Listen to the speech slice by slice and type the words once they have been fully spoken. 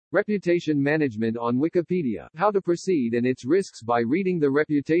Reputation management on Wikipedia. How to proceed and its risks. By reading the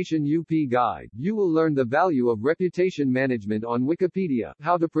ReputationUP guide, you will learn the value of reputation management on Wikipedia,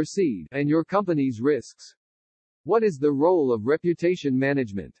 how to proceed, and your company's risks. What is the role of reputation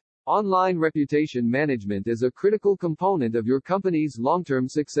management? Online reputation management is a critical component of your company's long-term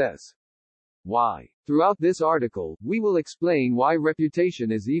success. Why? Throughout this article, we will explain why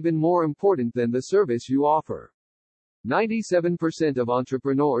reputation is even more important than the service you offer. 97% of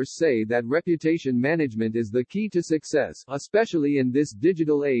entrepreneurs say that reputation management is the key to success, especially in this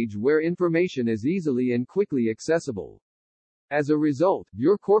digital age where information is easily and quickly accessible. As a result,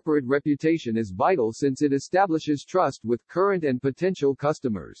 your corporate reputation is vital since it establishes trust with current and potential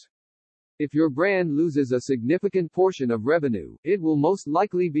customers. If your brand loses a significant portion of revenue, it will most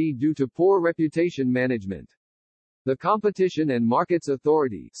likely be due to poor reputation management. The Competition and Markets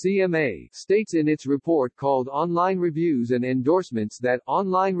Authority (CMA) states in its report called Online Reviews and Endorsements that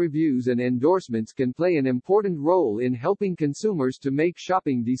online reviews and endorsements can play an important role in helping consumers to make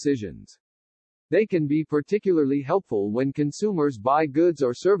shopping decisions. They can be particularly helpful when consumers buy goods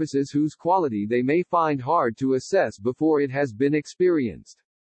or services whose quality they may find hard to assess before it has been experienced.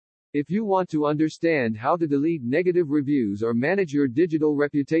 If you want to understand how to delete negative reviews or manage your digital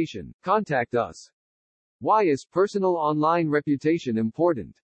reputation, contact us. Why is personal online reputation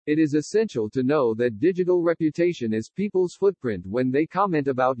important? It is essential to know that digital reputation is people's footprint when they comment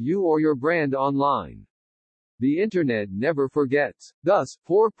about you or your brand online. The internet never forgets. Thus,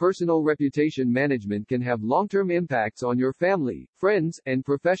 poor personal reputation management can have long-term impacts on your family, friends, and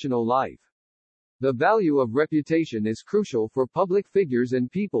professional life. The value of reputation is crucial for public figures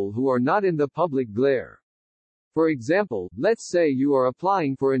and people who are not in the public glare. For example, let's say you are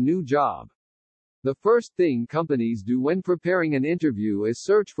applying for a new job. The first thing companies do when preparing an interview is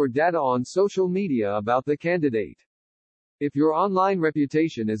search for data on social media about the candidate. If your online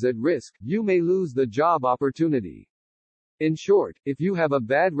reputation is at risk, you may lose the job opportunity. In short, if you have a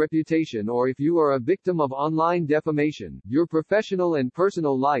bad reputation or if you are a victim of online defamation, your professional and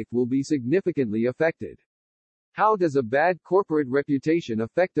personal life will be significantly affected. How does a bad corporate reputation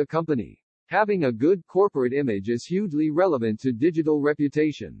affect a company? Having a good corporate image is hugely relevant to digital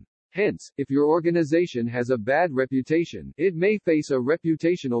reputation. Hence, if your organization has a bad reputation, it may face a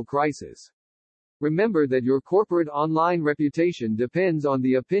reputational crisis. Remember that your corporate online reputation depends on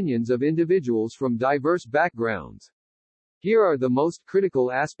the opinions of individuals from diverse backgrounds. Here are the most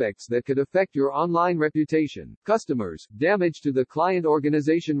critical aspects that could affect your online reputation. Customers. Damage to the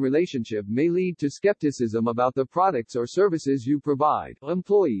client-organization relationship may lead to skepticism about the products or services you provide.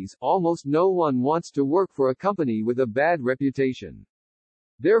 Employees. Almost no one wants to work for a company with a bad reputation.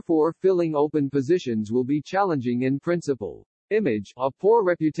 Therefore, filling open positions will be challenging in principle. Image. A poor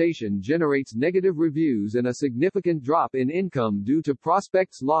reputation generates negative reviews and a significant drop in income due to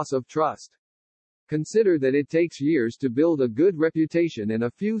prospects' loss of trust. Consider that it takes years to build a good reputation and a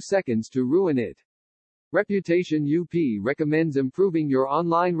few seconds to ruin it. ReputationUP recommends improving your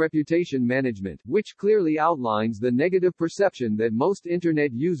online reputation management, which clearly outlines the negative perception that most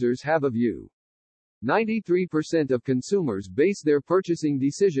internet users have of you. 93% of consumers base their purchasing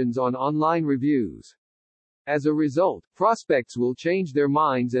decisions on online reviews. As a result, prospects will change their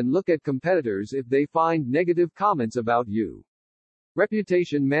minds and look at competitors if they find negative comments about you.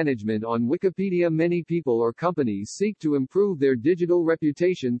 Reputation management on Wikipedia. Many people or companies seek to improve their digital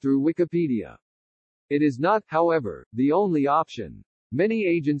reputation through Wikipedia. It is not, however, the only option. Many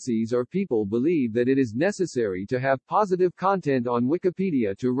agencies or people believe that it is necessary to have positive content on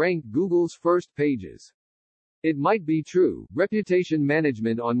Wikipedia to rank Google's first pages. It might be true, reputation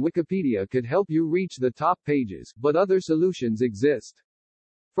management on Wikipedia could help you reach the top pages, but other solutions exist.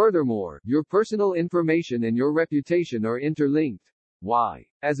 Furthermore, your personal information and your reputation are interlinked. Why?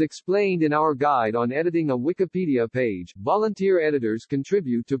 As explained in our guide on editing a Wikipedia page, volunteer editors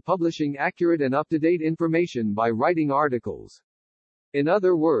contribute to publishing accurate and up-to-date information by writing articles. In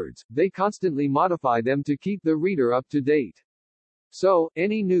other words, they constantly modify them to keep the reader up to date. So,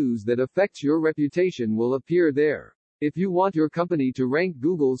 any news that affects your reputation will appear there. If you want your company to rank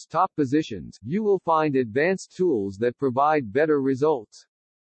Google's top positions, you will find advanced tools that provide better results.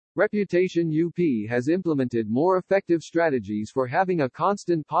 ReputationUP has implemented more effective strategies for having a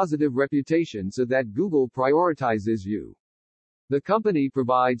constant positive reputation so that Google prioritizes you. The company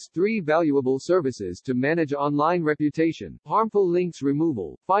provides 3 valuable services to manage online reputation: harmful links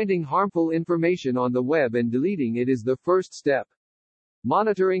removal. Finding harmful information on the web and deleting it is the first step.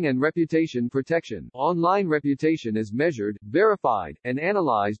 Monitoring and reputation protection. Online reputation is measured, verified, and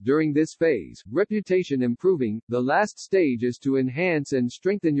analyzed during this phase. Reputation improving. The last stage is to enhance and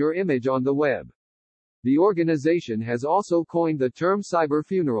strengthen your image on the web. The organization has also coined the term cyber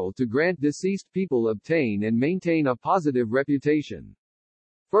funeral to grant deceased people obtain and maintain a positive reputation.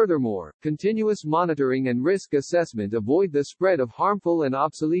 Furthermore, continuous monitoring and risk assessment avoid the spread of harmful and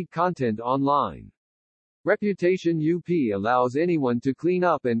obsolete content online. ReputationUP allows anyone to clean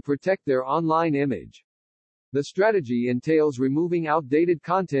up and protect their online image. The strategy entails removing outdated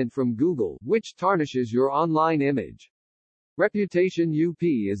content from Google, which tarnishes your online image.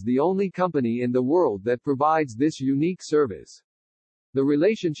 ReputationUP is the only company in the world that provides this unique service. The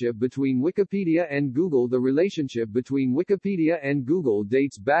relationship between Wikipedia and Google The relationship between Wikipedia and Google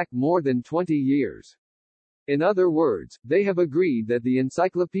dates back more than 20 years. In other words, they have agreed that the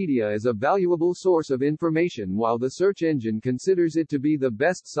encyclopedia is a valuable source of information while the search engine considers it to be the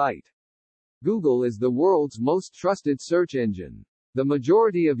best site. Google is the world's most trusted search engine. The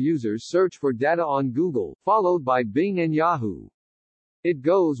majority of users search for data on Google, followed by Bing and Yahoo. It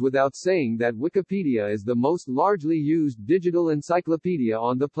goes without saying that Wikipedia is the most largely used digital encyclopedia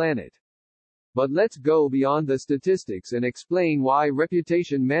on the planet. But let's go beyond the statistics and explain why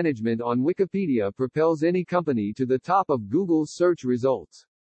reputation management on Wikipedia propels any company to the top of Google's search results.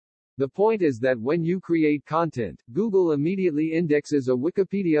 The point is that when you create content, Google immediately indexes a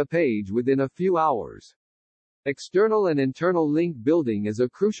Wikipedia page within a few hours. External and internal link building is a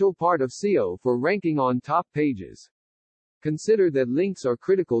crucial part of SEO for ranking on top pages. Consider that links are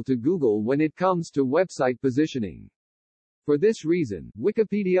critical to Google when it comes to website positioning. For this reason,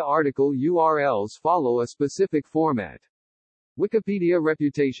 Wikipedia article URLs follow a specific format. Wikipedia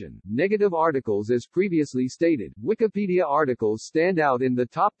reputation. Negative articles. As previously stated, Wikipedia articles stand out in the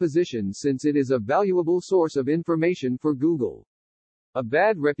top position since it is a valuable source of information for Google. A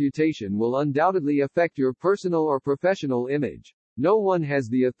bad reputation will undoubtedly affect your personal or professional image. No one has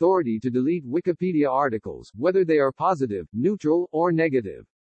the authority to delete Wikipedia articles, whether they are positive, neutral, or negative.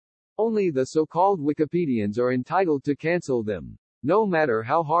 Only the so-called Wikipedians are entitled to cancel them. No matter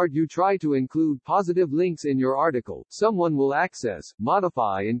how hard you try to include positive links in your article, someone will access,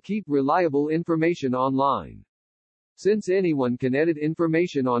 modify and keep reliable information online. Since anyone can edit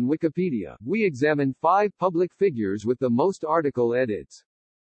information on Wikipedia, we examined 5 public figures with the most article edits.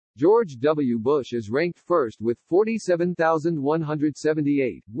 George W. Bush is ranked first with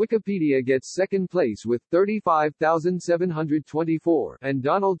 47,178, Wikipedia gets second place with 35,724, and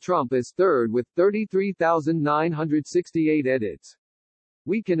Donald Trump is third with 33,968 edits.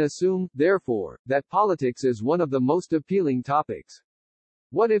 We can assume, therefore, that politics is one of the most appealing topics.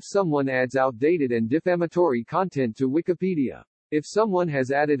 What if someone adds outdated and defamatory content to Wikipedia? If someone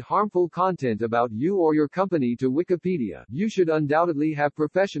has added harmful content about you or your company to Wikipedia, you should undoubtedly have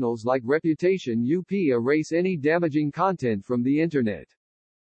professionals like ReputationUP erase any damaging content from the internet.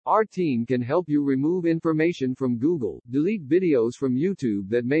 Our team can help you remove information from Google, delete videos from YouTube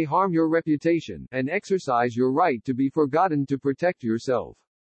that may harm your reputation, and exercise your right to be forgotten to protect yourself.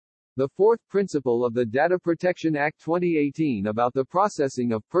 The fourth principle of the Data Protection Act 2018 about the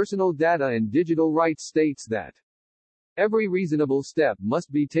processing of personal data and digital rights states that every reasonable step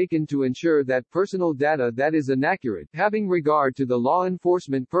must be taken to ensure that personal data that is inaccurate, having regard to the law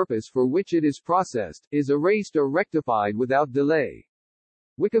enforcement purpose for which it is processed, is erased or rectified without delay.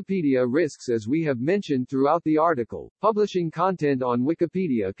 Wikipedia risks. As we have mentioned throughout the article, publishing content on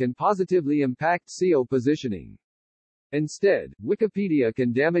Wikipedia can positively impact SEO positioning. Instead, Wikipedia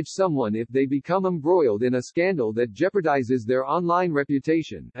can damage someone if they become embroiled in a scandal that jeopardizes their online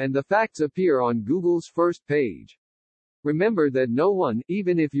reputation, and the facts appear on Google's first page. Remember that no one,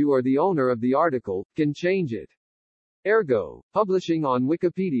 even if you are the owner of the article, can change it. Ergo, publishing on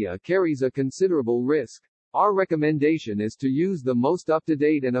Wikipedia carries a considerable risk. Our recommendation is to use the most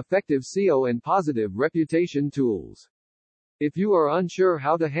up-to-date and effective SEO and positive reputation tools. If you are unsure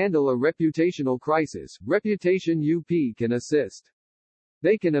how to handle a reputational crisis, ReputationUP can assist.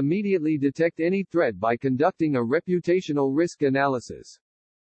 They can immediately detect any threat by conducting a reputational risk analysis.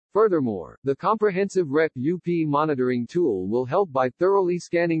 Furthermore, the comprehensive RepUP monitoring tool will help by thoroughly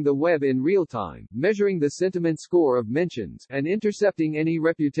scanning the web in real time, measuring the sentiment score of mentions, and intercepting any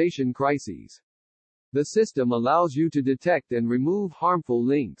reputation crises. The system allows you to detect and remove harmful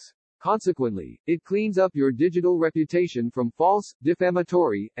links. Consequently, it cleans up your digital reputation from false,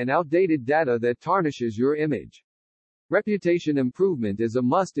 defamatory, and outdated data that tarnishes your image. Reputation improvement is a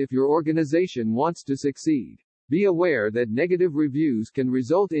must if your organization wants to succeed. Be aware that negative reviews can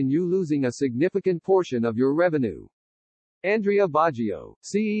result in you losing a significant portion of your revenue. Andrea Baggio,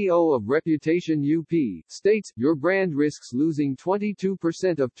 CEO of ReputationUP, states, "Your brand risks losing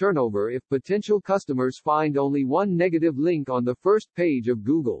 22% of turnover if potential customers find only one negative link on the first page of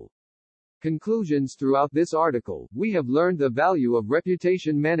Google." Conclusions. Throughout this article, we have learned the value of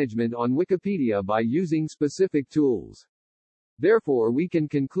reputation management on Wikipedia by using specific tools. Therefore, we can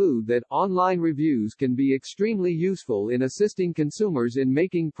conclude that online reviews can be extremely useful in assisting consumers in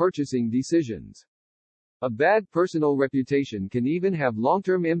making purchasing decisions. A bad personal reputation can even have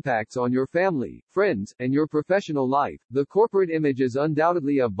long-term impacts on your family, friends, and your professional life. The corporate image is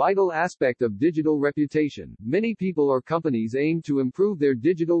undoubtedly a vital aspect of digital reputation. Many people or companies aim to improve their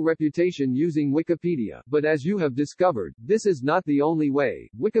digital reputation using Wikipedia, but as you have discovered, this is not the only way.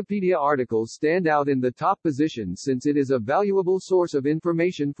 Wikipedia articles stand out in the top position since it is a valuable source of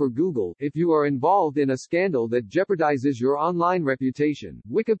information for Google. If you are involved in a scandal that jeopardizes your online reputation,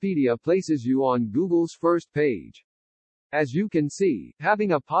 Wikipedia places you on Google's first page. As you can see,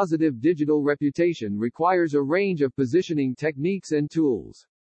 having a positive digital reputation requires a range of positioning techniques and tools.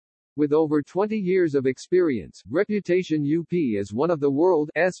 With over 20 years of experience, ReputationUP is one of the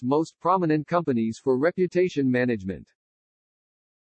world's most prominent companies for reputation management.